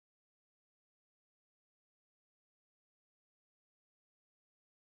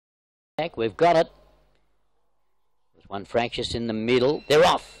We've got it. There's one fractious in the middle. They're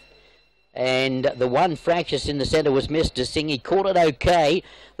off. And the one fractious in the centre was Mr. Singh. He caught it okay.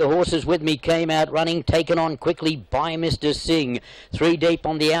 The horses with me came out running, taken on quickly by Mr. Singh. 3 deep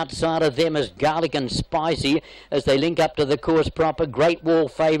on the outside of them is Garlic and Spicy as they link up to the course proper. Great Wall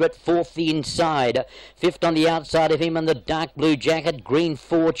favourite, 4th the inside. 5th on the outside of him in the dark blue jacket, Green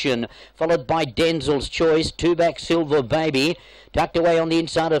Fortune. Followed by Denzel's Choice, 2 back Silver Baby. Tucked away on the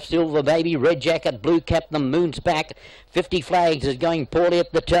inside of Silver Baby, Red Jacket, Blue Cap, the Moon's Back. 50 Flags is going poorly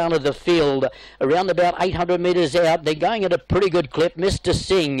at the tail of the field. Around about 800 metres out, they're going at a pretty good clip. Mr.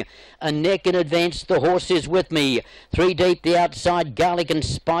 Singh, a neck in advance, the horse is with me. 3 deep the outside, Garlic and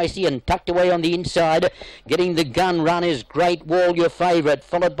Spicy, and tucked away on the inside. Getting the gun run is Great Wall, your favourite,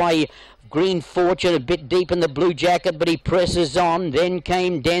 followed by Green Fortune, a bit deep in the blue jacket, but he presses on. Then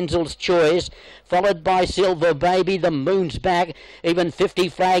came Denzel's Choice, followed by Silver Baby, the Moon's Back. Even 50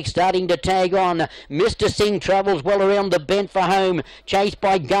 Flags starting to tag on. Mr. Singh travels well around the bend for home, chased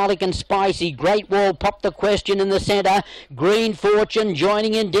by Garlic and Spicy. Great Wall popped the question in the centre. Green Fortune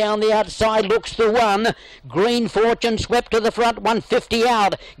joining in down the outside, looks the one. Green Fortune swept to the front, 150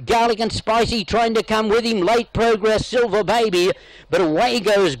 out. Garlic and Spicy trying to come with him. Late progress, Silver Baby, but away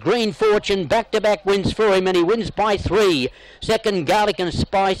goes Green Fortune. Back-to-back wins for him, and he wins by 3. Second, Garlic and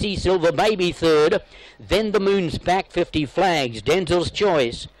Spicy, Silver Baby third. Then the Moon's Back, 50 Flags, Denzel's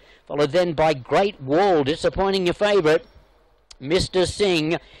Choice. Followed then by Great Wall, disappointing your favourite, Mr.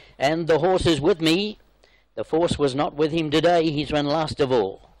 Singh. And the horses with me. The force was not with him today. He's run last of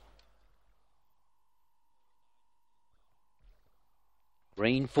all.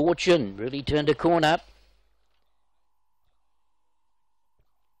 Green Fortune really turned a corner.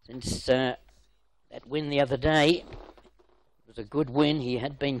 Since that win the other day, it was a good win. He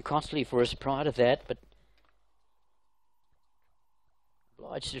had been costly for us prior to that, but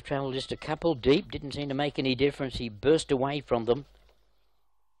obliged to travel just a couple deep. Didn't seem to make any difference. He burst away from them,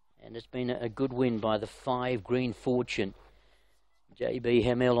 and it's been a good win by the 5 Green Fortune. JB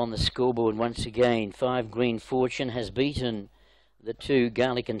Hamel on the scoreboard once again. 5 Green Fortune has beaten the 2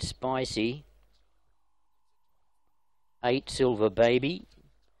 Garlic and Spicy. 8 Silver Baby.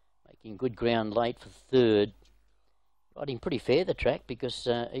 In good ground late for third. Riding pretty fair the track because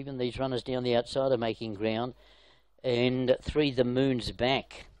even these runners down the outside are making ground. And 3 the Moon's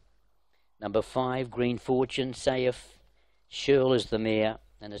Back. Number 5 Green Fortune, Saif Shirl is the mare,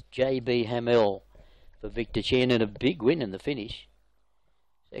 and it's JB Hamel for Victor Chen, and a big win in the finish.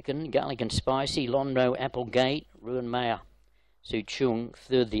 Second, Garlic and Spicy, Lonro Applegate, Ruin Maya, Su Chung.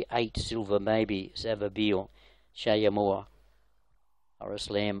 Third, the 8 Silver Baby, Savabil, Shayamore.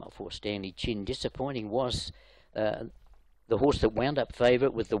 Horace Lamb for Stanley Chin. Disappointing was the horse that wound up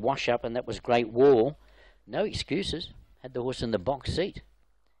favourite with the wash-up, and that was Great Wall. No excuses. Had the horse in the box seat.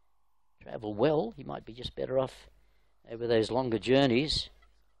 Travelled well. He might be just better off over those longer journeys.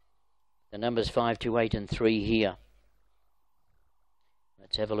 The numbers 5, 2, 8 and 3 here.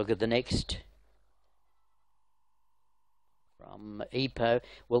 Let's have a look at the next. From EPO.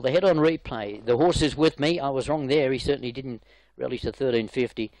 Well, the head-on replay. The horse is with me. I was wrong there. He certainly didn't relish the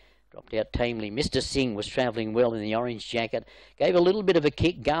 1350. Dropped out tamely. Mr. Singh was travelling well in the orange jacket. Gave a little bit of a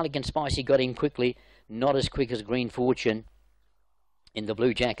kick. Garlic and Spicy got in quickly. Not as quick as Green Fortune in the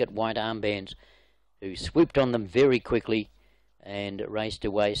blue jacket, white armbands, who swooped on them very quickly and raced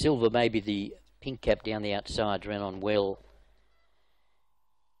away. Silver Baby, the pink cap down the outside, ran on well.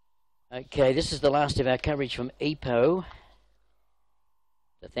 Okay, this is the last of our coverage from EPO.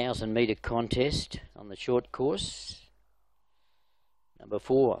 The 1,000-metre contest on the short course. Number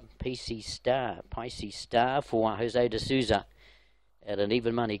 4, Pisces Star for Jose de Souza at an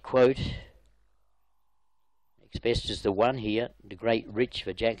even money quote. Next best is the 1 here, the Great Rich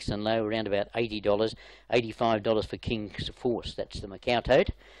for Jackson Lowe, around about $80, $85 for King's Force. That's the Macau tote.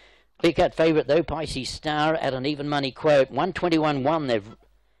 Clear-cut favourite though, Pisces Star at an even money quote. 121.1 they've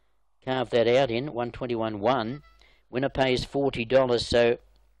carved that out in, 121.1. Winner pays $40, so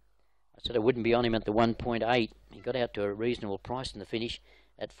I said I wouldn't be on him at the 1.8. He got out to a reasonable price in the finish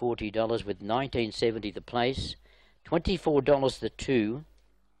at $40 with $19.70 the place, $24 the 2,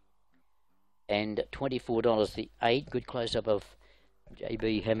 and $24 the 8. Good close-up of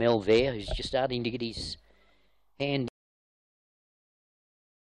JB Hamel there, who's just starting to get his hand